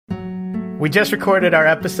We just recorded our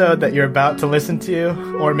episode that you're about to listen to,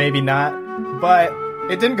 or maybe not, but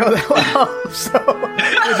it didn't go that well, so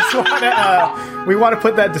we want to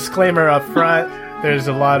put that disclaimer up front. There's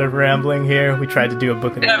a lot of rambling here. We tried to do a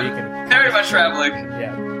book of the week. And very much rambling.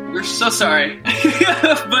 Yeah. We're so sorry. But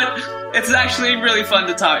it's actually really fun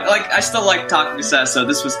to talk. Like, I still like talking to Seth, so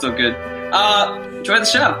this was still good. Enjoy the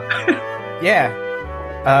show. Yeah.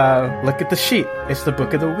 Look at the sheet. It's the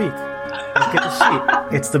book of the week. Look at the sheet.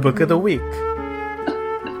 It's the book of the week.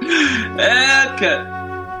 And cut.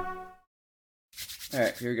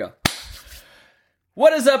 Alright, here we go.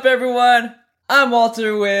 What is up, everyone? I'm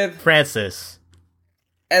Walter with Francis.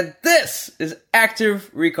 And this is Active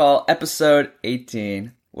Recall, episode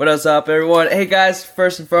 18. What is up, everyone? Hey, guys,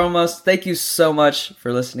 first and foremost, thank you so much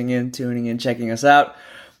for listening in, tuning in, checking us out.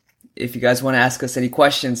 If you guys want to ask us any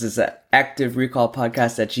questions, it's at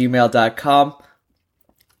activerecallpodcast@gmail.com.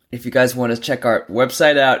 If you guys want to check our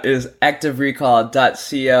website out, it is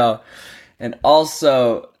activerecall.co. And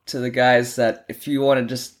also to the guys that if you want to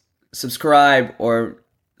just subscribe or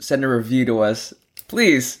send a review to us,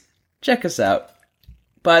 please check us out.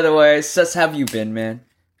 By the way, Seth, how have you been, man?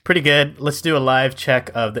 Pretty good. Let's do a live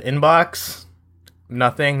check of the inbox.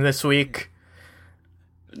 Nothing this week.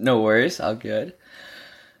 No worries, all good.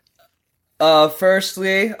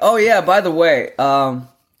 Firstly, oh yeah, by the way,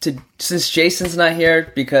 since Jason's not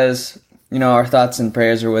here, because, you know, our thoughts and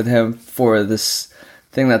prayers are with him for this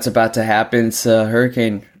thing that's about to happen. It's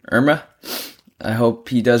Hurricane Irma. I hope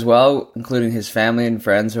he does well, including his family and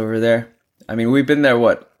friends over there. I mean, we've been there,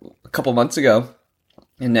 a couple months ago,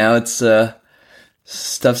 and now it's,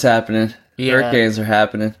 stuff's happening. Yeah. Hurricanes are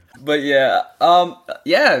happening. But yeah,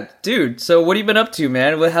 dude. So what have you been up to,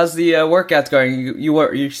 man? How's the workouts going?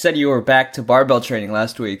 You said you were back to barbell training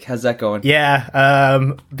last week. How's that going?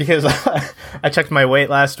 Yeah, because I checked my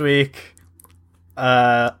weight last week.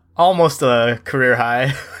 Almost a career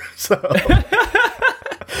high. So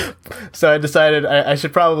I decided I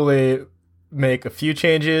should probably make a few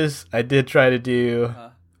changes. I did try to do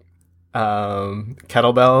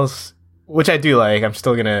kettlebells, which I do like. I'm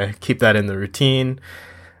still gonna keep that in the routine.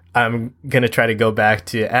 I'm going to try to go back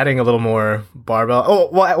to adding a little more barbell. Oh,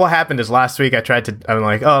 what happened is last week I'm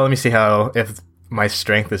like, let me see if my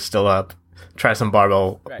strength is still up. Try some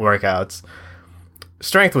barbell workouts.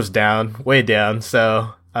 Strength was down, way down. So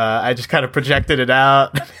I just kind of projected it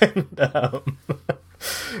out. And,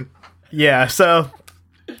 yeah, so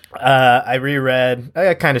I reread.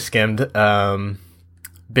 I kind of skimmed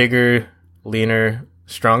Bigger, Leaner,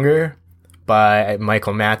 Stronger by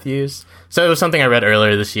Michael Matthews. So it was something I read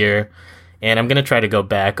earlier this year, and I'm going to try to go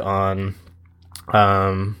back on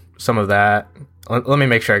some of that. Let me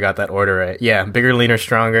make sure I got that order right. Yeah, Bigger, Leaner,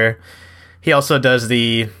 Stronger. He also does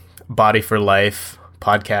the Body for Life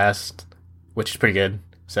podcast, which is pretty good.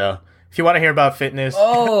 So if you want to hear about fitness,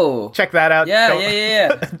 check that out.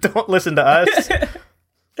 Yeah. Don't listen to us.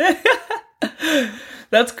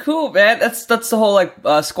 That's cool, man. That's the whole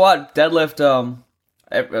squat, deadlift,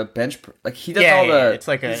 bench, like he does all the. It's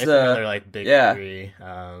like it's another like big three.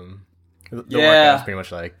 The workout's pretty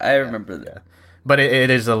much like I remember that, but it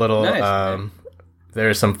is a little. Nice, there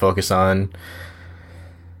is some focus on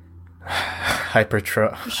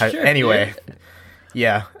hypertrophy. Sure, anyway, dude.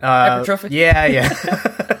 Yeah, hypertrophy. Yeah.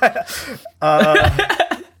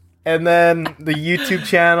 And then the YouTube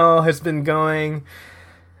channel has been going.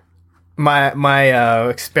 My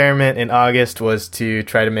experiment in August was to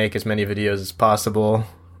try to make as many videos as possible,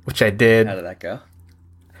 which I did. How did that go?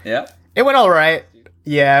 Yeah. It went all right.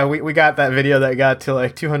 Yeah, we got that video that got to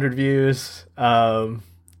like 200 views. I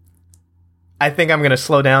think I'm going to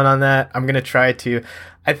slow down on that. I'm going to try to...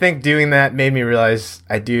 I think doing that made me realize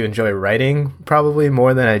I do enjoy writing probably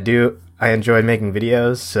more than I enjoy making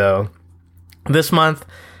videos. So this month,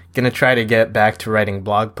 going to try to get back to writing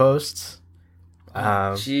blog posts.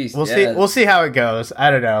 Jeez, we'll see how it goes.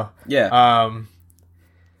 I don't know. Yeah.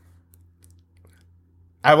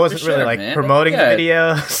 I wasn't really promoting the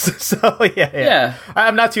videos, so yeah.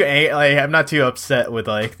 I'm not too upset with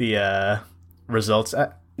like the results.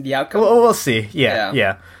 The outcome. We'll see.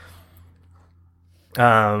 Yeah.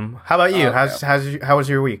 How about you? How was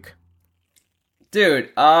your week, dude?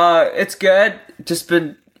 It's good. Just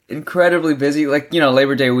been incredibly busy. Like, you know,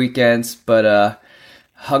 Labor Day weekends, but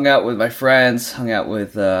hung out with my friends, I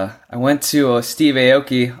went to Steve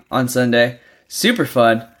Aoki on Sunday. Super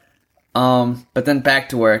fun. But then back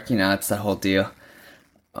to work, you know, it's that whole deal.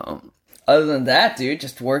 Other than that, dude,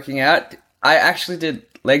 just working out. I actually did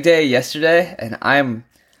leg day yesterday, and I'm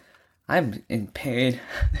in pain.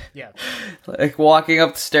 Yeah. Like walking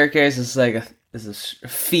up the staircase is like a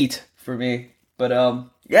feat for me. But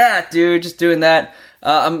Yeah, dude, just doing that.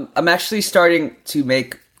 I'm actually starting to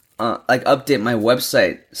make update my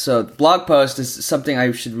website. So the blog post is something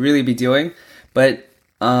I should really be doing, but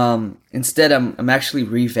instead I'm actually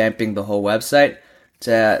revamping the whole website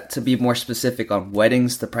to be more specific on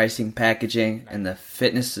weddings, the pricing, packaging, and the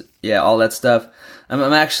fitness, all that stuff.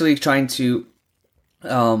 I'm actually trying to,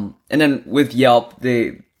 and then with Yelp,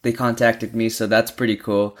 they contacted me, so that's pretty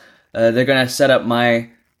cool. They're gonna set up my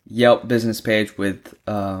Yelp business page with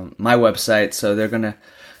my website,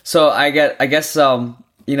 so I guess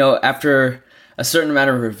after a certain amount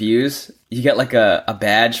of reviews, you get like a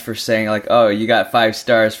badge for saying like, oh, you got 5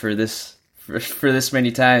 stars for this for this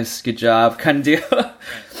many times, good job, kind of deal.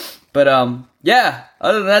 But other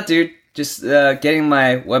than that, dude, just getting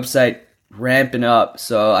my website ramping up.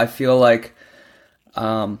 So I feel like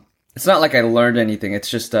it's not like I learned anything. It's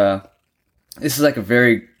just this is like a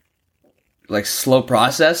very like slow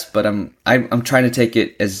process, but I'm trying to take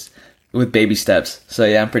it as with baby steps. So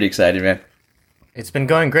yeah, I'm pretty excited, man. It's been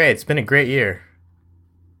going great. It's been a great year.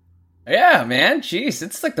 Yeah, man. Jeez,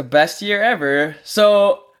 it's like the best year ever.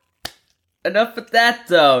 So enough with that,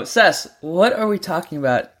 though. Sess, what are we talking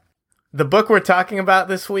about? The book we're talking about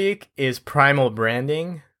this week is Primal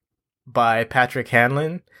Branding by Patrick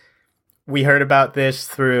Hanlon. We heard about this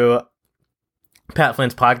through Pat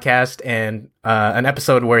Flynn's podcast and an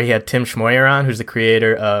episode where he had Tim Schmoyer on, who's the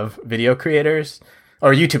creator of video creators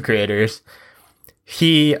or YouTube creators.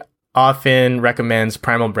 He often recommends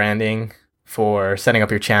Primal Branding for setting up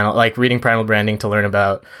your channel, like reading Primal Branding to learn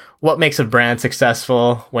about what makes a brand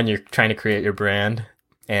successful when you're trying to create your brand.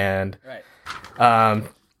 And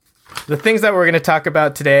the things that we're going to talk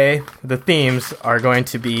about today, the themes are going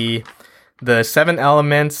to be the 7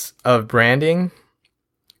 elements of branding,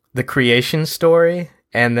 the creation story,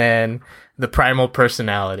 and then the primal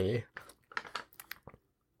personality.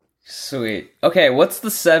 Sweet. Okay, what's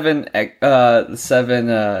the 7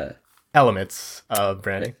 elements of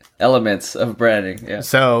branding? Elements of branding, yeah.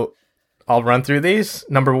 So I'll run through these.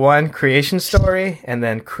 Number 1, creation story, and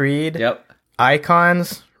then creed,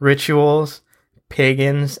 icons, rituals,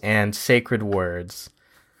 pagans, and sacred words.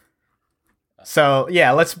 So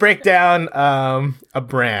yeah, let's break down a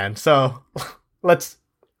brand. So let's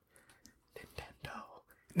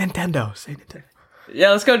Nintendo. Say Nintendo.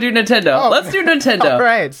 Yeah, let's go do Nintendo. Let's do Nintendo. All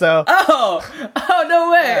right. So oh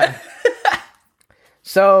no way. Yeah.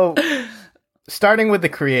 So starting with the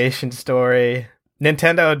creation story,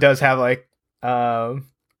 Nintendo does have like I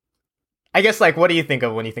guess like what do you think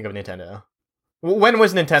of when you think of Nintendo? When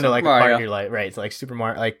was Nintendo Super like Mario. a part of your life? Right, it's like Super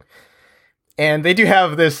Mario, like, and they do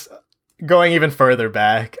have this going even further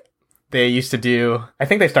back. They used to do, I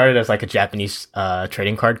think they started as like a Japanese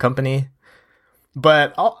trading card company,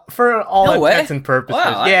 but for all intents and purposes,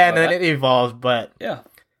 and then it evolved. But yeah,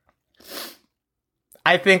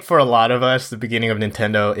 I think for a lot of us, the beginning of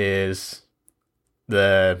Nintendo is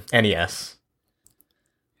the NES.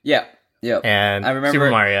 Yeah, and I remember Super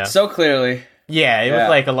Mario so clearly. Yeah, it was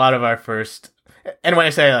like a lot of our first. And when I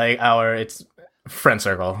say like it's friend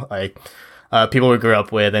circle, like people we grew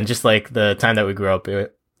up with, and just like the time that we grew up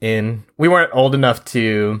in, we weren't old enough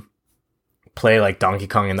to play like Donkey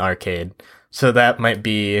Kong in the arcade, so that might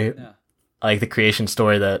be like the creation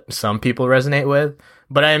story that some people resonate with.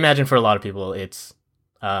 But I imagine for a lot of people, it's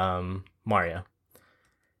Mario,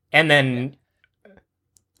 and then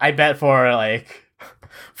I bet for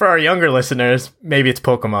our younger listeners, maybe it's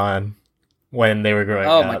Pokemon. When they were growing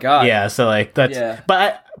up. Oh my god. Yeah, so like that's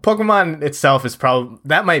but Pokemon itself is probably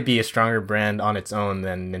that might be a stronger brand on its own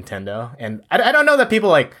than Nintendo. And I don't know that people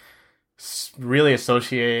like really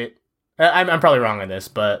associate I'm probably wrong on this,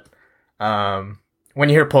 but when you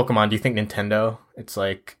hear Pokemon, do you think Nintendo? It's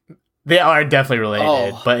like they are definitely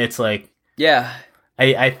related, but it's like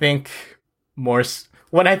I think more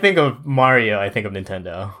when I think of Mario, I think of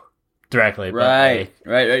Nintendo directly. Right.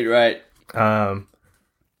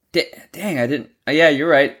 Dang, I didn't. Yeah, you're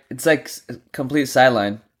right. It's like a complete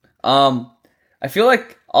sideline. I feel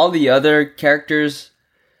like all the other characters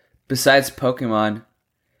besides Pokemon.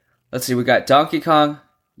 Let's see, we got Donkey Kong,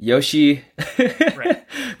 Yoshi. Right.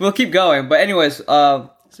 We'll keep going, but anyways, to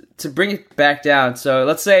bring it back down. So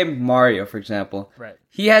let's say Mario, for example. Right.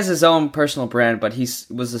 He has his own personal brand, but he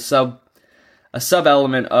was a sub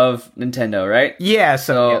element of Nintendo, right? Yeah.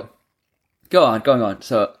 So. Going on.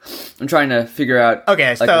 So I'm trying to figure out. Okay,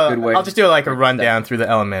 like, so a good way I'll just do like a rundown through the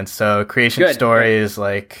elements. So creation story is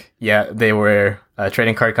like, they were a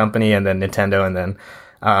trading card company, and then Nintendo, and then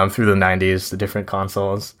through the 90s, the different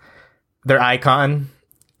consoles. Their icons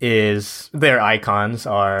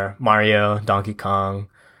are Mario, Donkey Kong,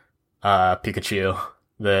 Pikachu,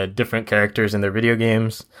 the different characters in their video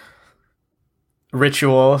games.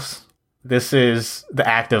 rituals. This is the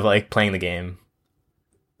act of like playing the game.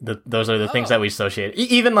 Those are the things that we associate.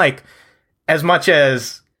 Even like as much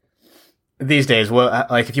as these days, well,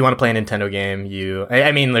 like if you want to play a Nintendo game,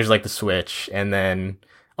 I mean, there's like the Switch, and then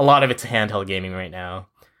a lot of it's handheld gaming right now.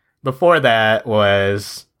 Before that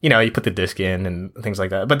was, you put the disc in and things like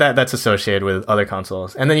that. But that's associated with other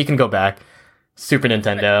consoles. And then you can go back, Super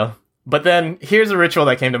Nintendo. Right. But then here's a ritual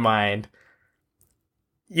that came to mind.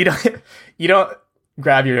 You don't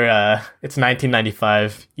grab your it's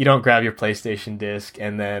 1995. You don't grab your PlayStation disc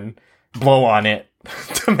and then blow on it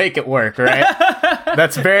to make it work, right?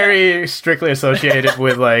 That's very strictly associated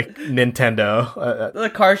with like Nintendo. The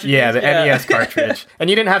cartridge. Yeah, the NES cartridge. And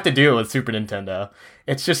you didn't have to do it with Super Nintendo.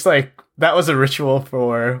 It's just like that was a ritual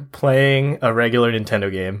for playing a regular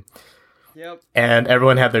Nintendo game. Yep. And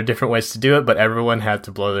everyone had their different ways to do it, but everyone had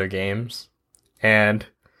to blow their games. And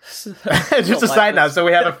just a side note, so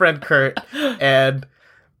we have a friend Kurt, and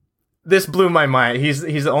this blew my mind. He's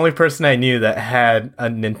the only person I knew that had a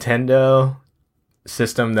Nintendo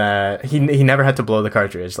system that he never had to blow the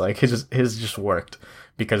cartridge. Like his just worked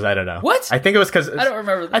because I don't know. What? I think it was because I don't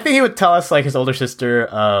remember that. I think he would tell us like his older sister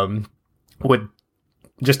would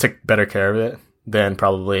just take better care of it than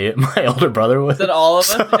probably my older brother would. Than all of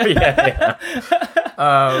us? So, yeah.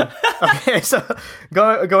 Okay, so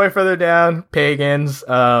going further down, pagans.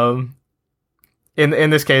 In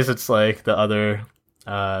this case, it's like the other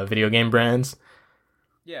video game brands.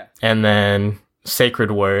 Yeah. And then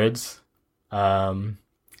sacred words.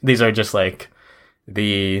 These are just like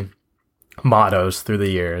the mottos through the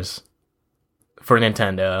years for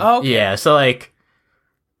Nintendo. Oh, okay. Yeah, so like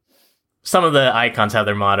some of the icons have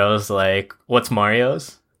their mottos, like, what's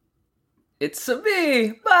Mario's? It's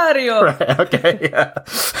me, Mario. Right, okay, yeah.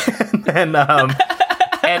 And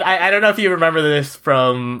I don't know if you remember this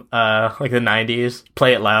from like the 90s,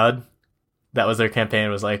 Play It Loud. That was their campaign. It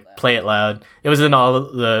was like, play it loud. It was in all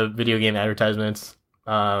the video game advertisements.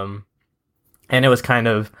 And it was kind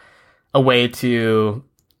of a way to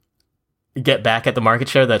get back at the market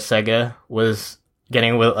share that Sega was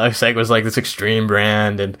getting with. Sega was like this extreme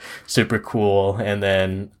brand and super cool. And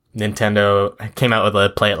then Nintendo came out with a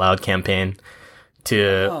Play It Loud campaign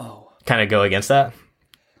to kind of go against that.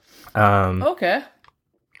 Okay.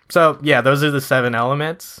 So, yeah, those are the 7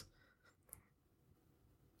 elements.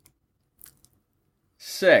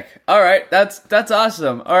 Sick. All right, that's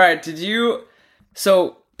awesome. All right,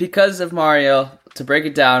 so because of Mario, to break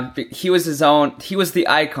it down, he was the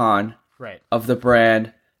icon of the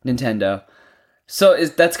brand Nintendo. So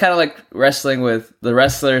that's kind of like wrestling with the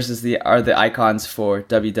wrestlers are the icons for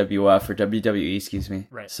WWF or WWE, excuse me.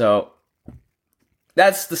 Right. So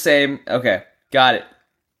that's the same. Okay, got it.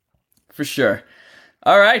 For sure.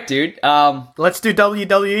 All right, dude. Let's do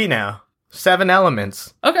WWE now. 7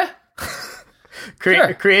 elements. Okay.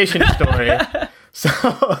 Sure. Creation story. So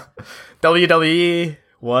WWE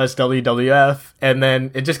was WWF, and then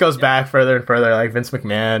it just goes back further and further, like Vince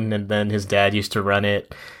McMahon, and then his dad used to run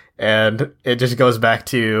it, and it just goes back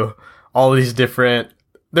to all these different.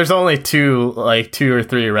 There's only two or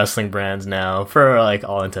three wrestling brands now for like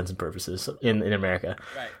all intents and purposes in America.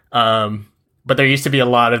 Right. But there used to be a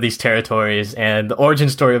lot of these territories, and the origin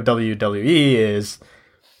story of WWE is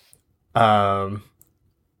WWF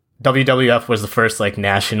was the first like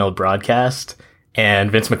national broadcast,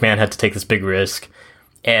 and Vince McMahon had to take this big risk,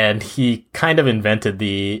 and he kind of invented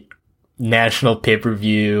the national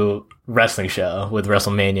pay-per-view wrestling show with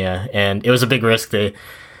WrestleMania, and it was a big risk that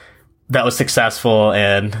was successful,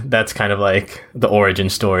 and that's kind of like the origin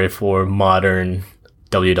story for modern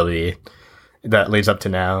WWE that leads up to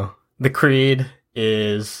now. The creed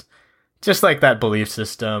is just like that belief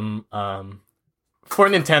system. For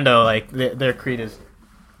Nintendo, like their creed is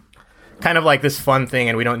kind of like this fun thing,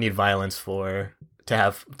 and we don't need violence to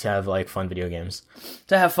have like fun video games.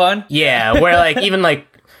 To have fun? Yeah, where like even like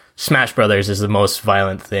Smash Brothers is the most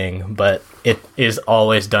violent thing, but it is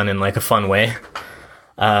always done in like a fun way.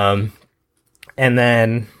 And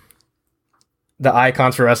then the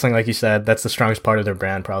icons for wrestling, like you said, that's the strongest part of their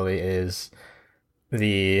brand. Probably is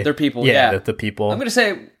their people. Yeah, the people. I'm gonna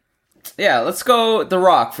say, yeah. Let's go. The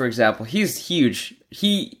Rock, for example. He's huge.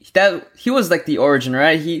 He was like the origin,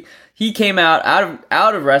 right? He came out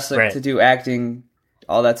of wrestling to do acting,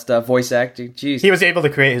 all that stuff, voice acting. Jeez, he was able to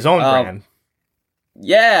create his own brand.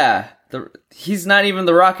 Yeah, he's not even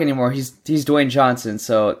The Rock anymore. He's Dwayne Johnson.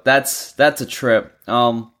 So that's a trip.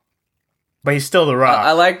 But he's still The Rock.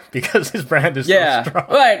 I like because his brand is so strong.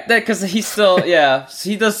 Right. Because he's still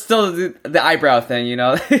he does still the eyebrow thing, you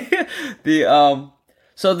know.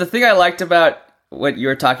 So the thing I liked about what you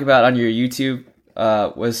were talking about on your YouTube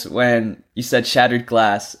was when you said Shattered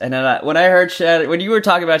Glass, and then when I heard when you were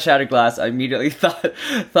talking about Shattered Glass, I immediately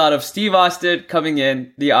thought of Steve Austin coming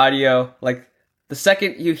in the audio. Like the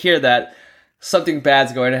second you hear that, something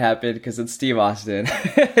bad's going to happen because it's Steve Austin.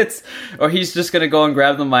 Or he's just gonna go and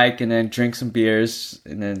grab the mic and then drink some beers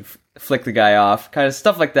and then flick the guy off, kind of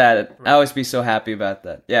stuff like that. I always be so happy about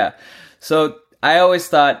that. Yeah. So I always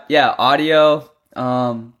thought, yeah, audio,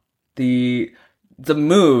 the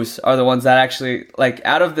moves are the ones that actually, like,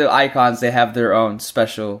 out of the icons, they have their own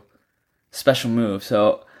special move.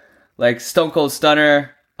 So, like, Stone Cold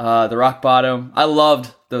Stunner, the Rock Bottom, I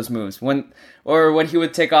loved those moves. When he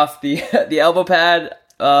would take off the the elbow pad,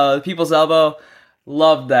 the people's elbow,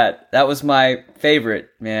 loved that. That was my favorite,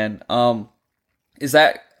 man. Is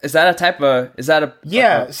that a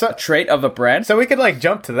trait of a brand? So we could like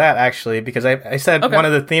jump to that actually, because I said one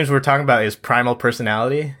of the themes we're talking about is primal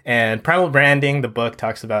personality, and primal branding. The book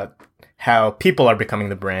talks about how people are becoming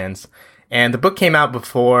the brands, and the book came out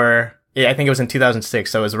before. I think it was in 2006,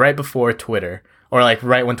 so it was right before Twitter, or like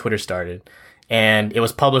right when Twitter started, and it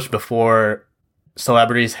was published before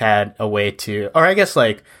celebrities had a way to, or I guess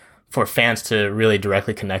like for fans to really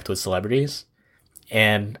directly connect with celebrities.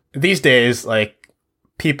 And these days, like,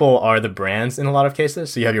 people are the brands in a lot of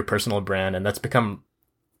cases. So you have your personal brand, and that's become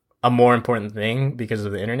a more important thing because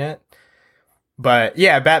of the internet. But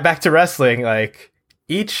yeah, back to wrestling, like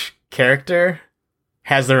each character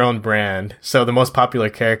has their own brand. So the most popular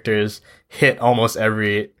characters hit almost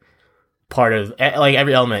every part of, like,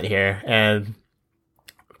 every element here. And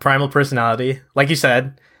primal personality, like you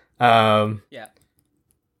said, yeah,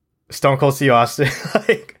 Stone Cold Steve Austin,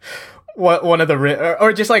 like, one of the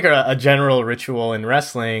or just like a general ritual in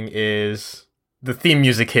wrestling is the theme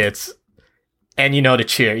music hits, and you know to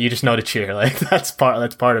cheer. You just know to cheer. Like that's part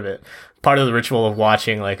of it. Part of the ritual of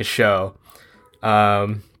watching like a show.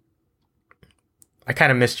 I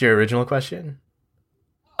kind of missed your original question.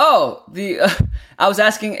 Oh, I was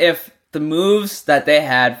asking if the moves that they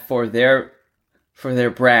had for their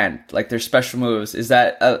brand, like their special moves, is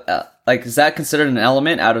that is that considered an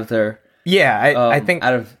element out of their? Yeah, I think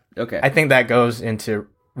out of. Okay. I think that goes into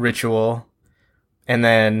ritual, and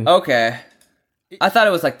then... Okay. I thought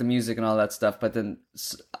it was, like, the music and all that stuff, but then,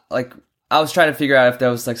 like, I was trying to figure out if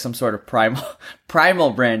there was, like, some sort of primal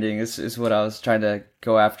branding is what I was trying to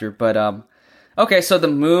go after, but, okay, so the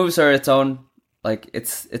moves are its own, like,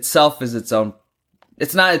 itself is its own...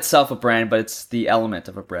 It's not itself a brand, but it's the element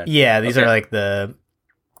of a brand. Yeah, these are, like, the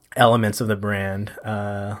elements of the brand.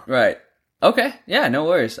 Right. Okay, yeah, no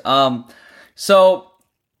worries. So...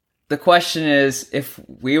 The question is, if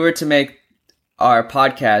we were to make our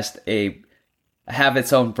podcast have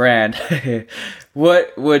its own brand,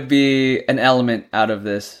 what would be an element out of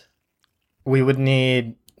this? We would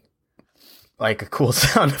need like a cool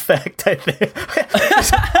sound effect, I think.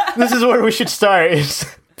 This is where we should start. Is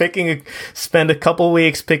spend a couple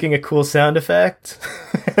weeks picking a cool sound effect.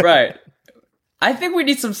 Right. I think we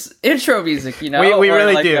need some intro music, you know? We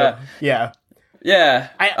really like do. Yeah. Yeah,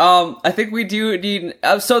 I think we do need.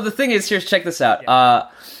 So the thing is, here, check this out. Yeah.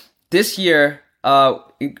 This year,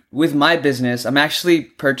 with my business, I'm actually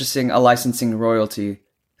purchasing a licensing royalty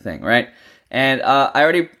thing, right? And I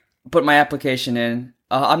already put my application in.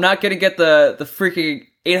 I'm not gonna get the freaking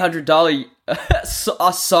 $800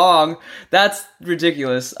 a song. That's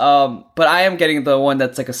ridiculous. But I am getting the one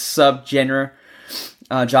that's like a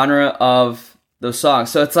genre of those songs.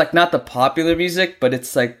 So it's like not the popular music, but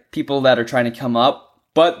it's like people that are trying to come up.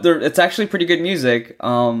 But it's actually pretty good music.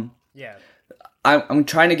 Yeah. I'm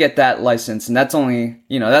trying to get that license, and that's only,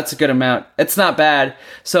 that's a good amount. It's not bad.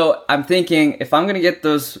 So I'm thinking if I'm going to get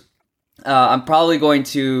those, I'm probably going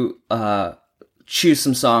to choose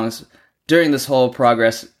some songs during this whole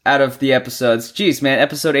progress out of the episodes. Jeez, man,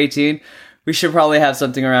 episode 18. We should probably have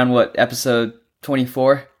something around, episode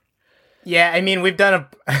 24? Yeah, I mean, we've done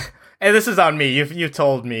and this is on me. You've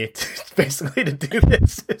told me basically to do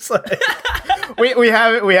this. It's like we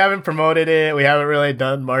haven't promoted it. We haven't really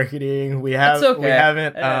done marketing. We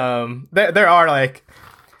haven't. There are like,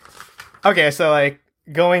 okay, so like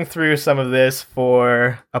going through some of this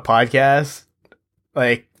for a podcast,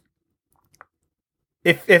 like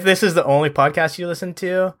if this is the only podcast you listen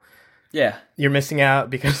to, yeah, you're missing out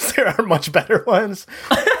because there are much better ones.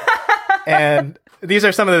 And these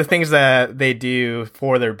are some of the things that they do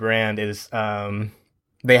for their brand is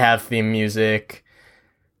they have theme music.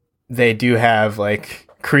 They do have like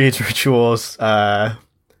creates rituals. And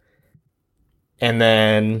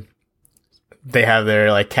then they have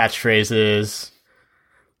their like catchphrases.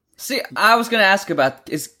 See, I was going to ask about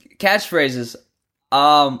is catchphrases.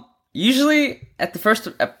 Usually at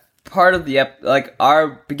part of the like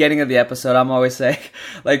our beginning of the episode, I'm always saying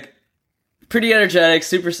like pretty energetic,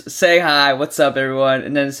 super saying hi, what's up everyone,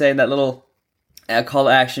 and then saying that little call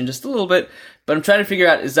to action just a little bit. But I'm trying to figure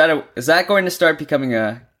out, is that going to start becoming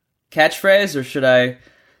a catchphrase, or should I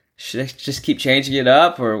just keep changing it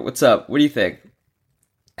up, or what's up? What do you think?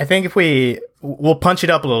 I think if we'll punch it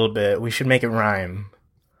up a little bit, we should make it rhyme.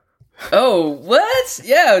 Oh, what?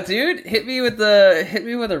 Yeah, dude, hit me with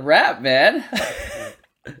a rap, man.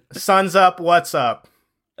 Sun's up, what's up?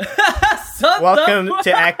 Welcome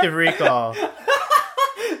to Active Recall.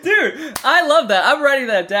 Dude, I love that. I'm writing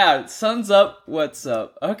that down. Sun's up, what's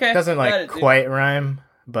up? Okay. Doesn't quite rhyme,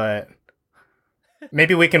 but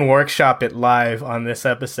maybe we can workshop it live on this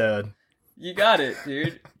episode. You got it,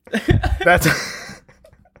 dude. That's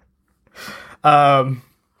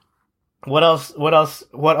What else?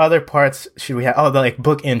 What other parts should we have? Oh, the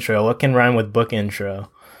book intro. What can rhyme with book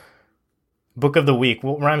intro? Book of the week.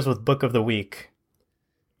 What rhymes with book of the week?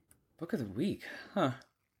 Book of the week, huh?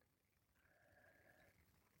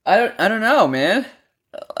 I don't know, man.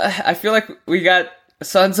 I feel like we got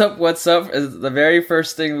sun's up, what's up is the very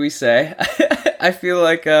first thing we say. I feel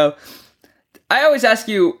like I always ask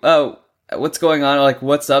you what's going on, like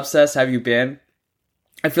what's up, Sess? Have you been?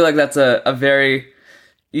 I feel like that's a very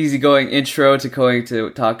easygoing intro to going to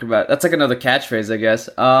talk about. That's like another catchphrase, I guess.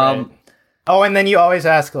 Right. Oh, and then you always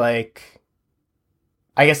ask I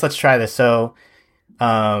guess let's try this. So,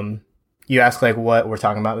 you ask what we're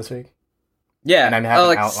talking about this week. Yeah, and I'm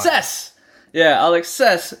having Alex Sess. Yeah, Alex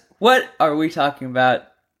Sess. What are we talking about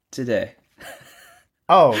today?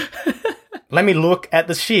 Oh, let me look at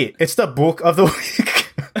the sheet. It's the book of the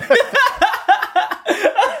week.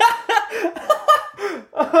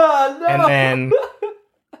 Oh, no. And then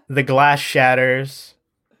the glass shatters.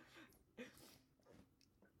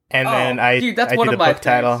 And then I do the book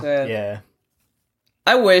title. Man. Yeah.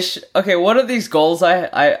 I wish. Okay, one of these goals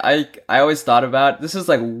I always thought about. This is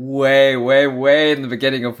way in the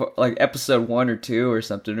beginning of episode 1 or 2 or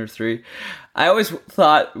something, or 3. I always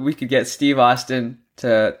thought we could get Steve Austin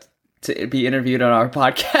to be interviewed on our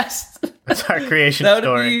podcast. That's our creation that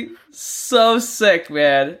story. That would be so sick,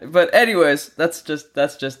 man. But anyways, that's just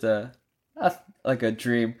a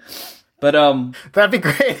dream. But that'd be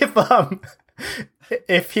great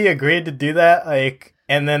if he agreed to do that,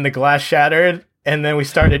 and then the glass shattered. And then we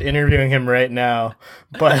started interviewing him right now,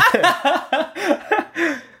 but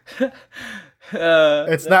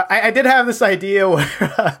it's not. I did have this idea where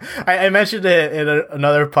I mentioned it in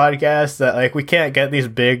another podcast that we can't get these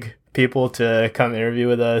big people to come interview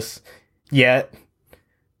with us yet.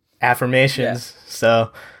 Affirmations. Yeah.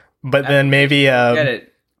 So, but then maybe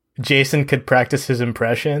Jason could practice his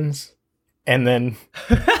impressions, and then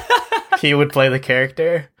he would play the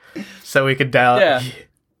character, so we could dial. Yeah.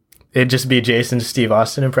 It'd just be Jason's Steve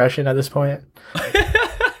Austin impression at this point.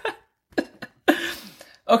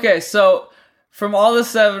 Okay, so from all the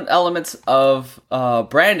 7 elements of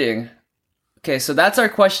branding, okay, so that's our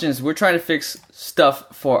questions. We're trying to fix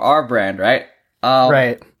stuff for our brand, right?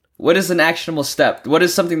 Right. What is an actionable step? What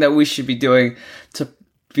is something that we should be doing to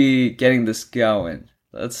be getting this going?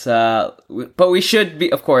 But we should be,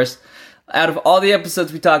 of course, out of all the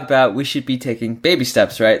episodes we talk about, we should be taking baby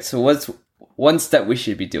steps, right? So what's one step we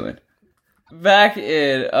should be doing? Back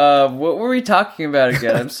in, what were we talking about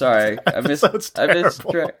again? I'm sorry. I missed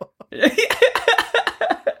track.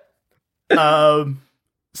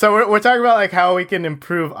 So we're talking about how we can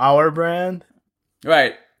improve our brand.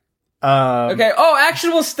 Right. Okay. Oh,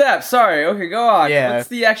 actionable steps. Sorry. Okay, go on. Yeah. What's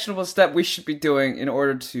the actionable step we should be doing in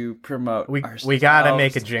order to promote ourselves? We gotta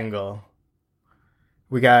make a jingle.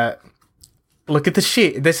 Look at the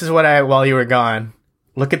sheet. This is what while you were gone.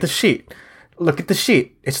 Look at the sheet. Look at the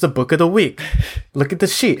sheet. It's the book of the week. Look at the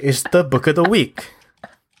sheet. It's the book of the week.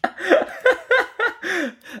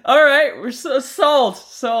 All right, we're so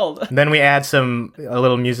sold. Then we add a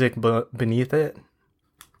little music beneath it.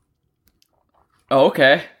 Oh,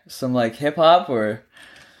 okay. Some hip hop, or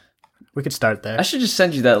we could start there. I should just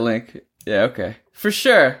send you that link. Yeah, okay, for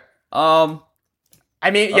sure. I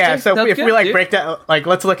mean, yeah. So if we break down,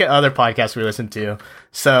 let's look at other podcasts we listen to.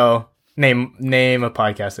 So name a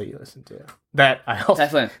podcast that you listen to. That I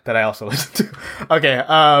also listen to. Okay.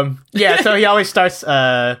 Yeah. So he always starts.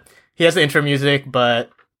 He has the intro music, but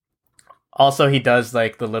also he does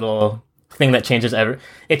the little thing that changes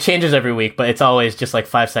every week, but it's always just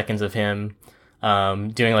 5 seconds of him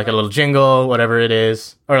doing a little jingle, whatever it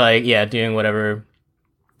is, or doing whatever.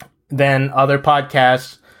 Then other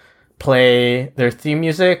podcasts play their theme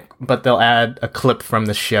music, but they'll add a clip from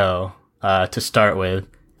the show to start with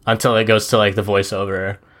until it goes to the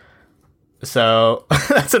voiceover. So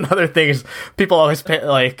that's another thing is people always pay,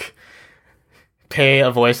 pay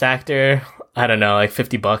a voice actor, I don't know, like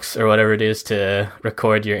 $50 or whatever it is to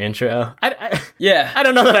record your intro. Yeah. I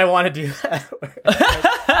don't know that I want to do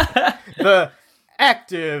that. The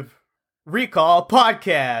Active Recall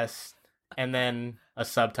Podcast, and then a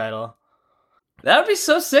subtitle. That would be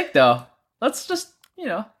so sick, though. Let's just,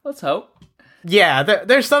 let's hope. Yeah,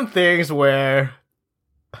 there's some things where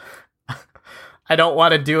I don't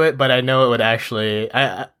want to do it, but I know it would actually,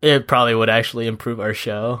 it probably would actually improve our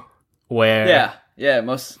show. Where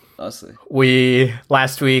mostly.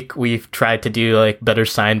 Last week we've tried to do like better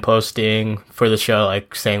signposting for the show,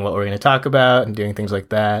 like saying what we're going to talk about and doing things like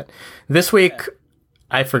that. This week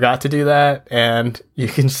I forgot to do that, and you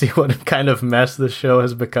can see what kind of mess the show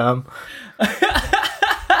has become.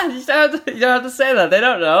 You don't have to say that. They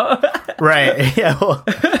don't know. Right. Yeah.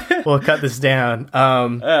 We'll cut this down.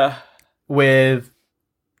 I listen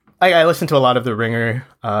to a lot of the Ringer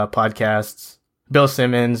podcasts. Bill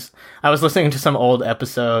Simmons. I was listening to some old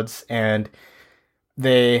episodes, and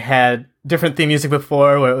they had different theme music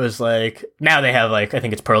before, where it was like, now they have like, I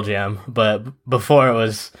think it's Pearl Jam, but before it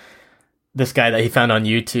was this guy that he found on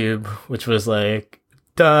YouTube, which was like,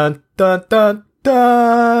 dun, dun, dun,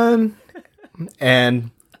 dun.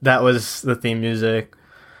 And that was the theme music.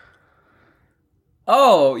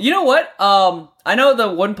 Oh, you know what? I know the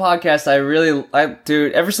one podcast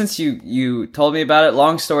dude, ever since you told me about it,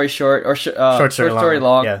 long story short, or short story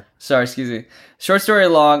long. Yeah. Sorry, excuse me. Short story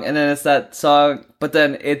long, and then it's that song, but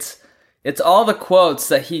then it's all the quotes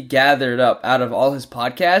that he gathered up out of all his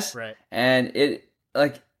podcasts. Right. And it,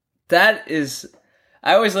 like, that is,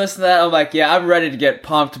 I always listen to that. I'm like, yeah, I'm ready to get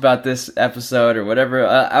pumped about this episode or whatever.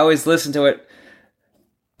 I always listen to it.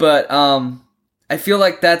 But, I feel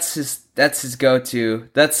like that's his go-to.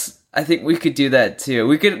 I think we could do that too.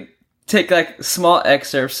 We could take like small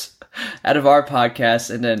excerpts out of our podcast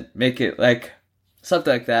and then make it like something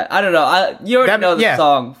like that. I don't know. You already know the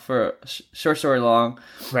song for Short Story Long,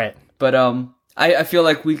 right? But I feel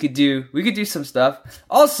like we could do some stuff.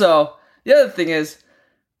 Also, the other thing is,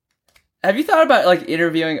 have you thought about like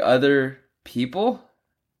interviewing other people?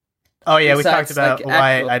 Oh yeah, we talked about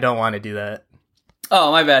why I don't want to do that.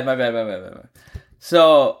 Oh, my bad.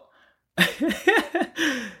 So,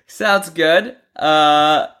 sounds good.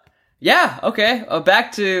 Yeah, okay.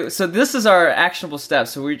 Back to, so this is our actionable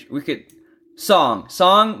steps. So we could, song,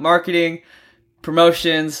 marketing,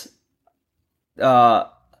 promotions,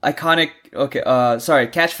 iconic,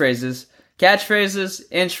 catchphrases,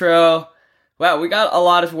 intro. Wow, we got a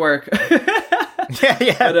lot of work.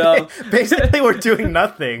 Yeah. But, basically, we're doing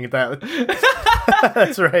nothing.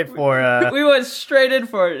 That's right. We went straight in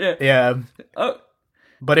for it. Yeah. Oh,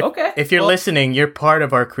 but if you're listening, you're part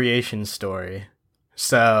of our creation story.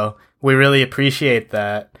 So we really appreciate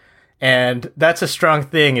that, and that's a strong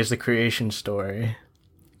thing, is the creation story.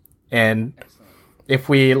 And if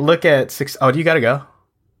we look at do you gotta go?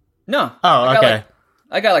 No. Oh, okay.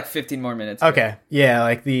 I got like 15 more minutes. Okay. Yeah,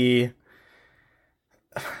 like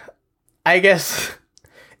I guess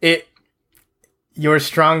your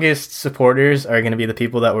strongest supporters are going to be the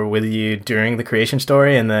people that were with you during the creation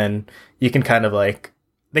story, and then you can kind of like,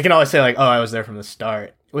 they can always say like, oh, I was there from the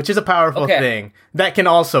start, which is a powerful thing that can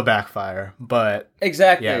also backfire, but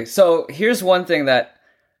exactly. Yeah. So here's one thing that,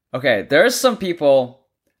 there's some people,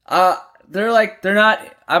 I'm not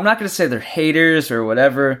going to say they're haters or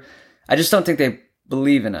whatever. I just don't think they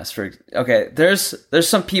believe in us. There's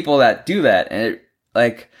some people that do that, and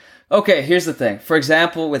here's the thing. For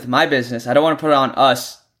example, with my business, I don't want to put it on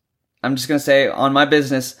us. I'm just going to say on my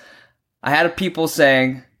business, I had people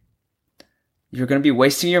saying, you're going to be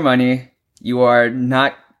wasting your money. You are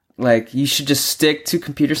not, you should just stick to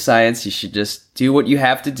computer science. You should just do what you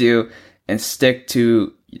have to do and stick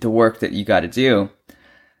to the work that you got to do.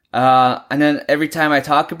 And then every time I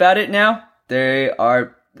talk about it now, they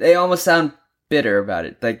almost sound bitter about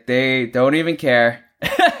it. Like, they don't even care.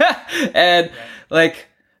 And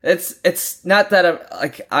it's not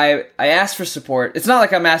that I asked for support. It's not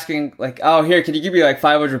like I'm asking oh, here, can you give me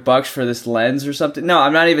 $500 for this lens or something? No,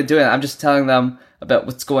 I'm not even doing that. I'm just telling them about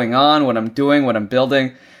what's going on, what I'm doing, what I'm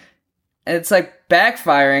building. And it's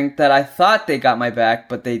backfiring that I thought they got my back,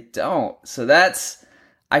 but they don't. So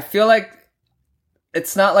I feel like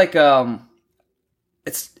it's not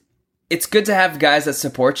it's good to have guys that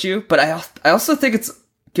support you, but I also think it's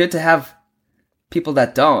good to have people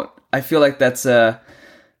that don't. I feel like that's haters.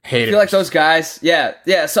 I feel like those guys,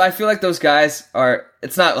 yeah. So I feel like those guys are,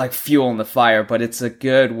 it's not fuel in the fire, but it's a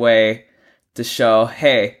good way to show,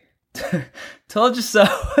 hey, told you so.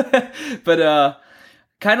 But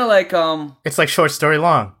kind of it's like Short Story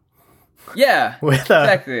Long. Yeah, with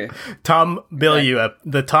exactly. The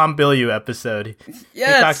Tom Billieu episode.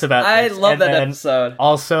 Yes, he talks about I this. love And that then episode.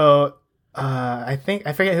 Also, I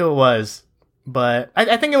forget who it was, but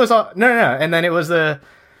I think it was no. And then it was the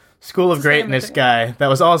School of Greatness guy that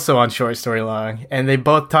was also on Short Story Long, and they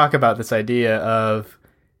both talk about this idea of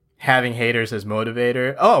having haters as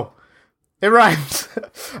motivator. Oh, it rhymes.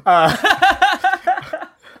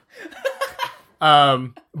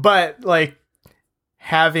 But like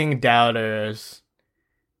having doubters,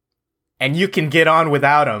 and you can get on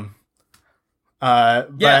without them.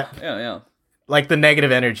 Yeah. Like the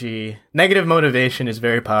negative motivation is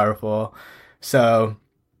very powerful. So,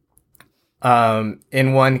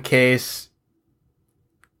 in one case,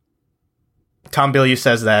 Tom Billieu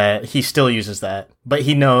says that he still uses that, but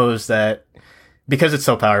he knows that because it's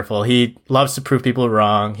so powerful, he loves to prove people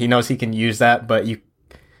wrong. He knows he can use that, but you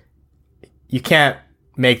can't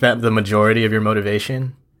make that the majority of your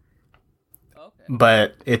motivation. Okay.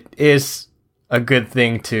 But it is a good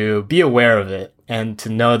thing to be aware of it and to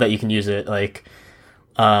know that you can use it. Like,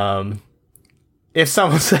 if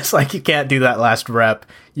someone says like you can't do that last rep,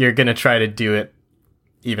 you're gonna try to do it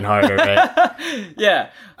even harder, right? Yeah.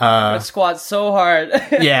 Squat so hard.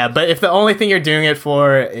 Yeah, but if the only thing you're doing it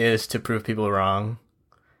for is to prove people wrong,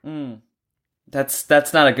 that's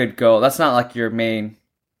not a good goal. That's not like your main.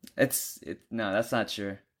 No, that's not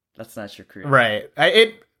your career. Right.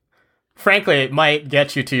 Frankly, it might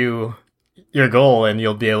get you to your goal and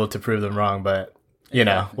you'll be able to prove them wrong, but you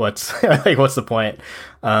know, what's the point?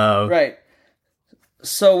 Right.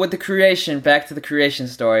 So with back to the creation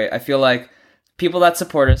story, I feel like people that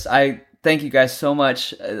support us, I thank you guys so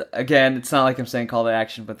much. Again, it's not like I'm saying call to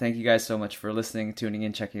action, but thank you guys so much for listening, tuning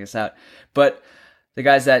in, checking us out. But the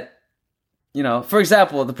guys that, for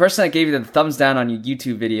example, the person that gave you the thumbs down on your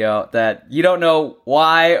YouTube video that you don't know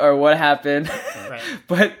why or what happened, right.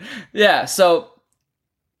 But yeah, so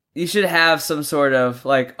you should have some sort of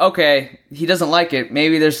like, okay, he doesn't like it.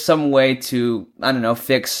 Maybe there's some way to, I don't know,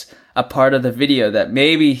 fix a part of the video that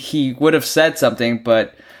maybe he would have said something,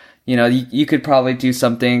 but you could probably do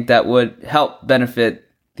something that would help benefit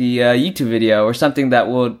the YouTube video or something that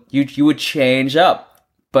you would change up.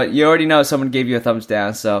 But you already know someone gave you a thumbs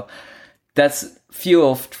down, so that's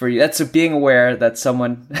fuel for you. That's being aware that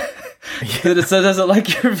someone doesn't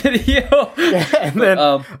like your video. Yeah, and then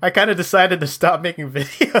I kind of decided to stop making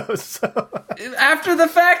videos. So. After the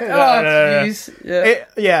fact? Jeez.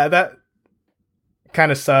 Yeah, that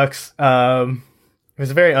kind of sucks. It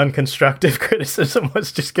was a very unconstructive criticism.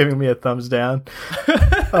 Was just giving me a thumbs down.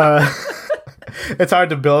 It's hard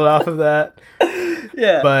to build off of that.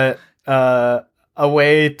 Yeah, but a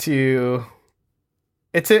way to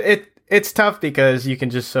it's tough because you can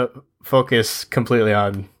just focus completely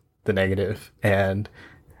on the negative, and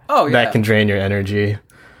that can drain your energy.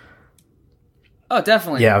 Oh,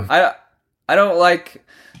 definitely. Yeah, I don't like.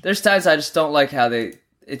 There's times I just don't like how it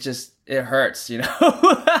hurts.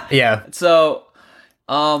 Yeah. So.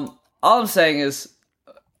 All I'm saying is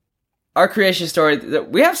our creation story,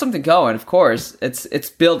 we have something going, of course. It's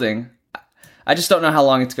building. I just don't know how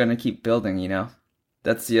long it's going to keep building,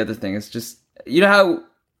 That's the other thing. It's just, how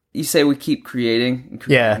you say we keep creating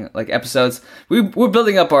like episodes. We're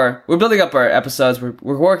building up our episodes. We're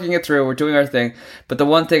working it through. We're doing our thing. But the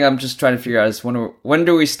one thing I'm just trying to figure out is when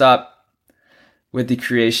do we stop with the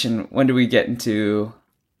creation? When do we get into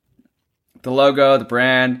the logo, the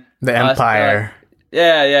brand, the empire?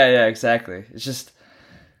 Yeah, exactly. It's just,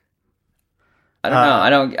 I don't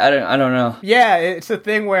know. I don't know. Yeah, it's a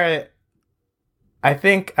thing where I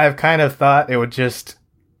think I've kind of thought it would just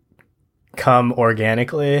come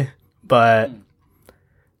organically, but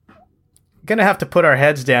gonna have to put our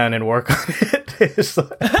heads down and work on it.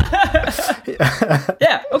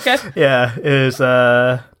 Yeah, okay.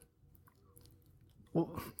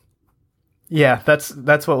 Yeah,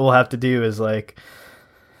 that's what we'll have to do is like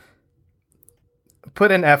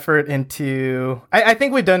put an effort into. I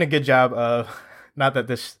think we've done a good job of, not that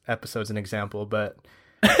this episode's an example, but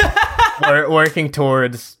we're working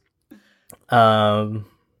towards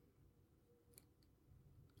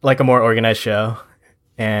like a more organized show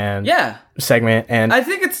and segment. And I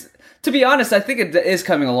think to be honest, I think it is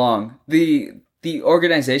coming along. The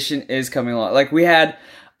organization is coming along. Like we had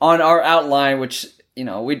on our outline, which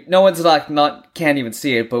no one's can't even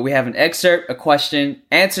see it, but we have an excerpt, a question,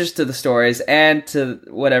 answers to the stories, and to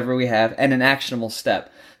whatever we have, and an actionable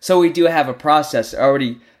step. So we do have a process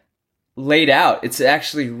already laid out. It's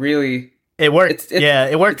actually really... It worked.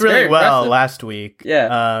 It worked really well last week.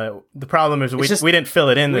 Yeah. The problem is we didn't fill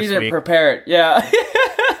it in this week. We didn't prepare it. Yeah.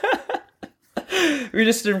 We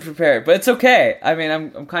just didn't prepare it, but it's okay. I mean,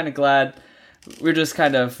 I'm kind of glad we're just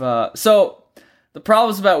kind of so the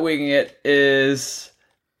problems about winging it is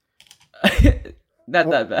not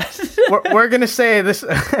that bad. we're gonna say this.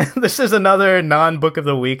 This is another non-book of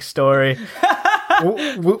the week story.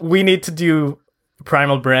 We need to do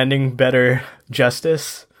primal branding better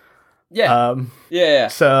justice. Yeah. Yeah.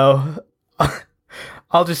 So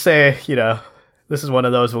I'll just say, this is one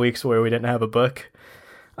of those weeks where we didn't have a book.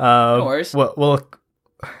 No worries. We'll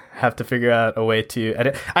have to figure out a way to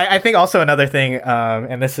edit. I think also another thing,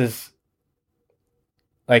 and this is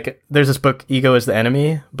like, there's this book, Ego is the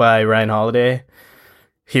Enemy by Ryan Holiday.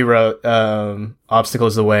 He wrote Obstacle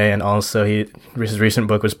is the Way, and also his recent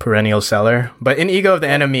book was Perennial Seller. But in Ego of the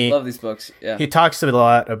Enemy, love these books. Yeah. He talks a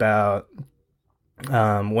lot about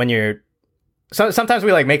when you're... sometimes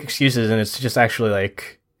we like make excuses, and it's just actually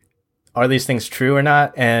like, are these things true or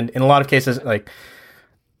not? And in a lot of cases, like,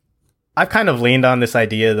 I've kind of leaned on this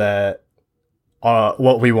idea that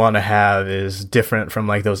what we want to have is different from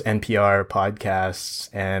like those NPR podcasts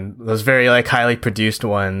and those very like highly produced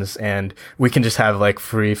ones, and we can just have like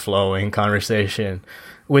free flowing conversation,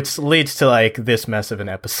 which leads to like this mess of an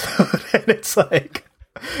episode. And it's like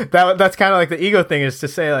that's kind of like the ego thing, is to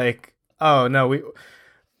say like, oh no,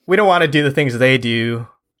 we don't want to do the things they do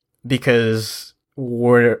because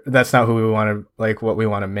that's not who we want to, like, what we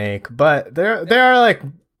want to make. But there are like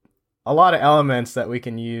a lot of elements that we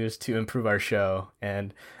can use to improve our show,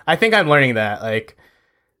 and I think I'm learning that like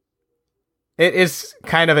it is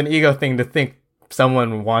kind of an ego thing to think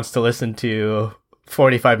someone wants to listen to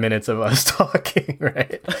 45 minutes of us talking,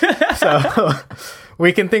 right? So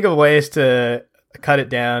we can think of ways to cut it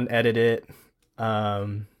down, edit it.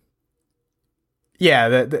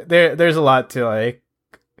 There's a lot to like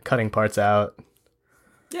cutting parts out.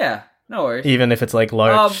 Yeah, no worries. Even if it's like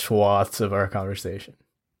large swaths of our conversation.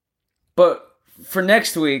 But for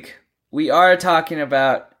next week, we are talking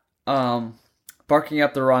about barking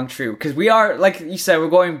up the wrong tree, because we are, like you said, we're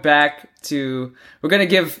going to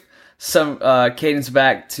give some cadence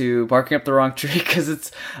back to barking up the wrong tree,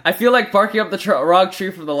 because I feel like barking up the wrong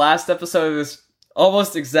tree from the last episode is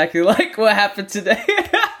almost exactly like what happened today.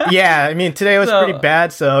 Yeah, I mean, today was pretty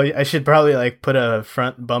bad, so I should probably like put a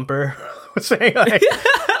front bumper saying like,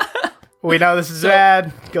 we know this is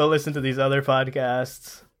bad, go listen to these other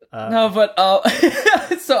podcasts. No, but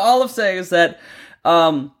so all I'm saying is that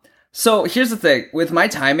so here's the thing with my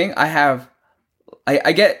timing. I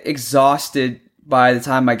get exhausted by the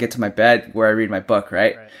time I get to my bed where I read my book,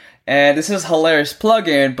 right? And this is a hilarious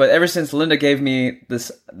plugin, but ever since Linda gave me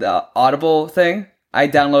the Audible thing, I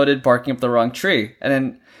downloaded Barking Up the Wrong Tree, and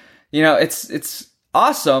then it's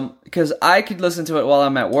awesome because I could listen to it while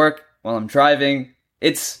I'm at work, while I'm driving.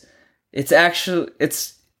 It's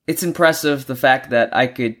impressive, the fact that I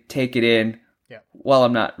could take it in while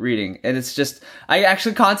I'm not reading. And it's just, I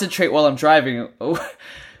actually concentrate while I'm driving.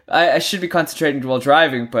 I should be concentrating while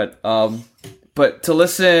driving, but to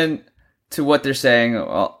listen to what they're saying,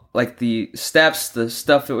 like the steps, the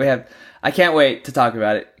stuff that we have, I can't wait to talk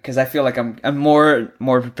about it, because I feel like I'm more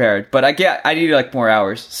prepared. But I need like more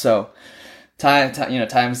hours. So time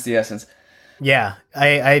is the essence. Yeah,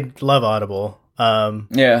 I love Audible.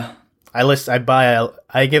 Yeah.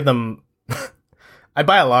 I give them I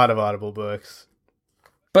buy a lot of Audible books.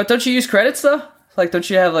 But don't you use credits though? Like, don't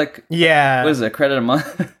you have like, yeah, what is it, credit a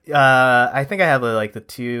month? I think I have like the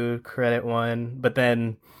 2 credit one, but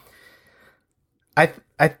then I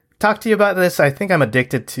talked to you about this. I think I'm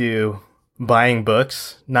addicted to buying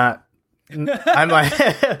books. I'm like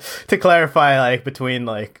to clarify, like, between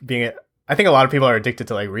like being I think a lot of people are addicted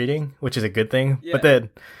to like reading, which is a good thing. Yeah. But then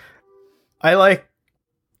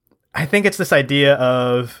I think it's this idea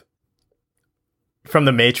of from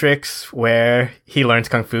The Matrix where he learns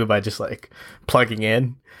Kung Fu by just like plugging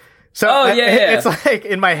in. So it's like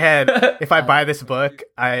in my head, if I buy this book,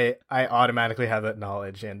 I automatically have that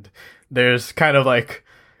knowledge, and there's kind of like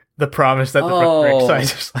the promise that the book, so I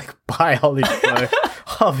just like buy all these books.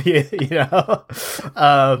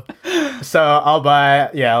 So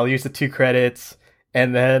I'll use the 2 credits,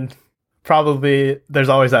 and then probably there's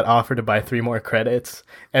always that offer to buy 3 more credits,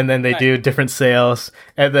 and then they do different sales,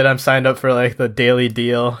 and then I'm signed up for like the daily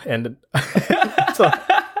deal, and so,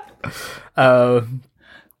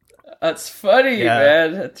 that's funny,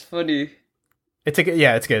 man. That's funny. It's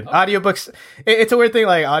good. Audiobooks, it's a weird thing.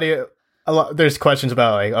 Like there's questions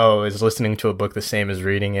about like, is listening to a book the same as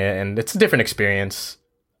reading it, and it's a different experience.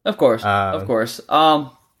 Of course.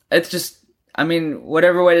 It's just, I mean,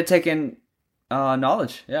 whatever way to take in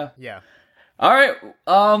knowledge. Yeah. All right.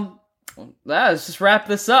 Let's just wrap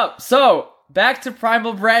this up. So back to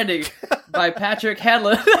Primal Branding by Patrick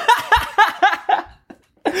Hanlon.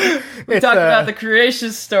 We talked about the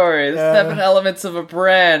creation story, the 7 elements of a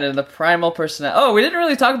brand, and the primal personality. Oh, we didn't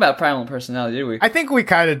really talk about primal personality, did we? I think we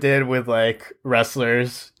kind of did with like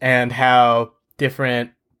wrestlers and how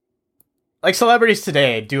different, like celebrities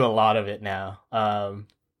today do a lot of it now. Oh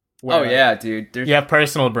yeah, dude. You have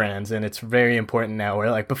personal brands, and it's very important now.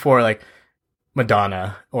 Where like before, like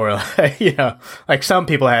Madonna or like, you know, like some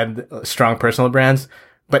people had strong personal brands,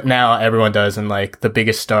 but now everyone does, and like the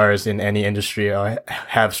biggest stars in any industry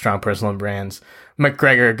have strong personal brands.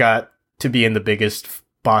 McGregor got to be in the biggest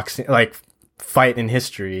boxing like fight in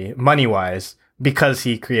history, money wise, because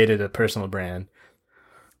he created a personal brand.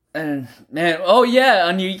 And man, oh yeah,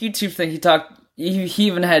 on your YouTube thing, you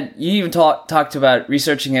even talked about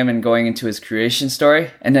researching him and going into his creation story,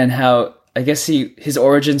 and then how I guess his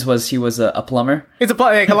origins was he was a plumber.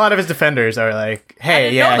 Like a lot of his defenders are like,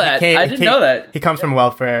 hey, I didn't know that. He comes from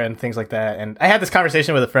welfare and things like that. And I had this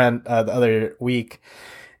conversation with a friend the other week,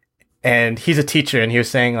 and he's a teacher, and he was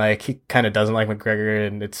saying like he kind of doesn't like McGregor,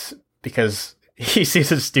 and it's because he sees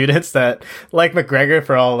his students that like McGregor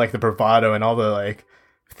for all like the bravado and all the like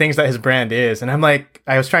things that his brand is. And I'm like,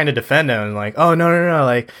 I was trying to defend him and like, oh no,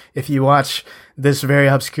 like if you watch this very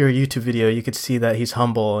obscure YouTube video, you could see that he's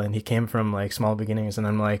humble and he came from like small beginnings. And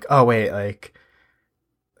I'm like, oh wait, like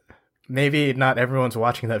maybe not everyone's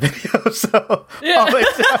watching that video. So yeah. like,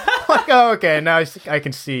 oh okay, now I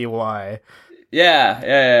can see why.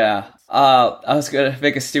 Yeah. I was gonna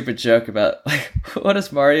make a stupid joke about like what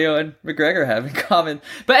does Mario and McGregor have in common?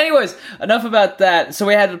 But anyways, enough about that. So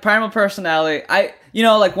we had the primal personality.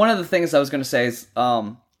 Like one of the things I was gonna say is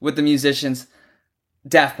with the musicians,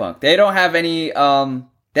 Daft Punk. They don't have any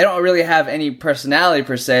they don't really have any personality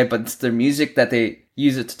per se, but it's their music that they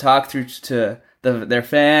use it to talk through to their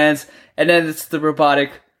fans, and then it's the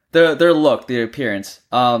robotic their look, their appearance.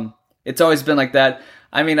 It's always been like that.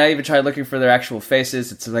 I mean, I even tried looking for their actual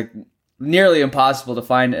faces. It's like nearly impossible to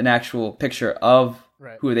find an actual picture of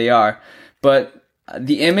who they are. But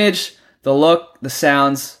the image, the look, the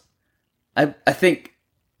sounds, I think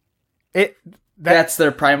that's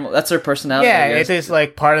their primal, that's their personality. Yeah, it is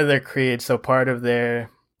like part of their creed. So a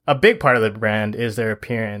big part of the brand is their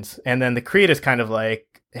appearance. And then the creed is kind of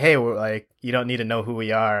like, hey, we're like, you don't need to know who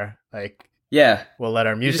we are. Like, yeah, we'll let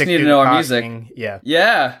our music. You just need to know our music.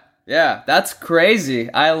 Yeah, that's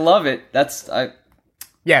crazy. I love it. Yeah.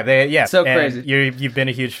 So and crazy. You've been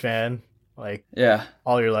a huge fan, like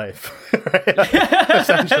all your life, right?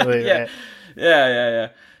 Essentially, yeah.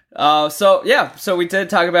 Right? Yeah. So we did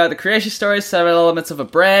talk about the creation story, 7 elements of a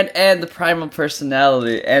brand, and the primal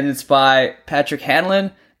personality, and it's by Patrick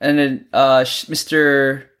Hanlon and then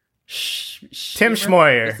Mr. Tim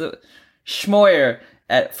Schmoyer. Schmoyer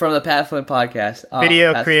from the Pathfind podcast.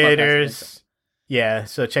 Video creators. Yeah,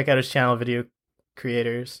 so check out his channel, Video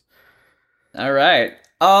Creators. All right.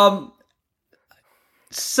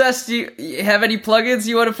 Sess, do you have any plugins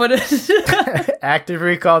you want to put in?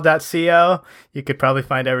 ActiveRecall.co. You could probably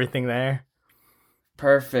find everything there.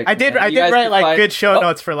 Perfect. I did write like good show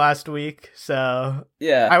notes for last week, so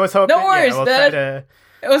yeah. I was hoping. No worries, man.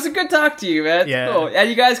 It was a good talk to you, man. It's cool. And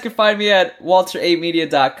you guys can find me at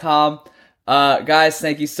walter8media.com. Guys,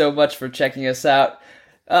 thank you so much for checking us out.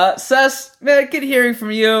 Sess, man, good hearing from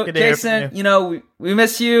you. Good Jason, from you. We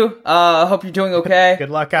miss you. Hope you're doing okay. Good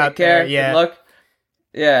luck out Take care. there. Yeah. Good luck.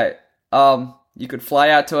 Yeah. You could fly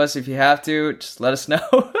out to us if you have to. Just let us know.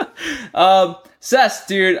 Sess,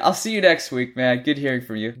 dude, I'll see you next week, man. Good hearing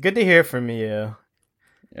from you. Good to hear from you.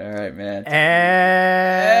 All right, man.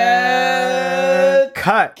 And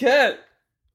cut.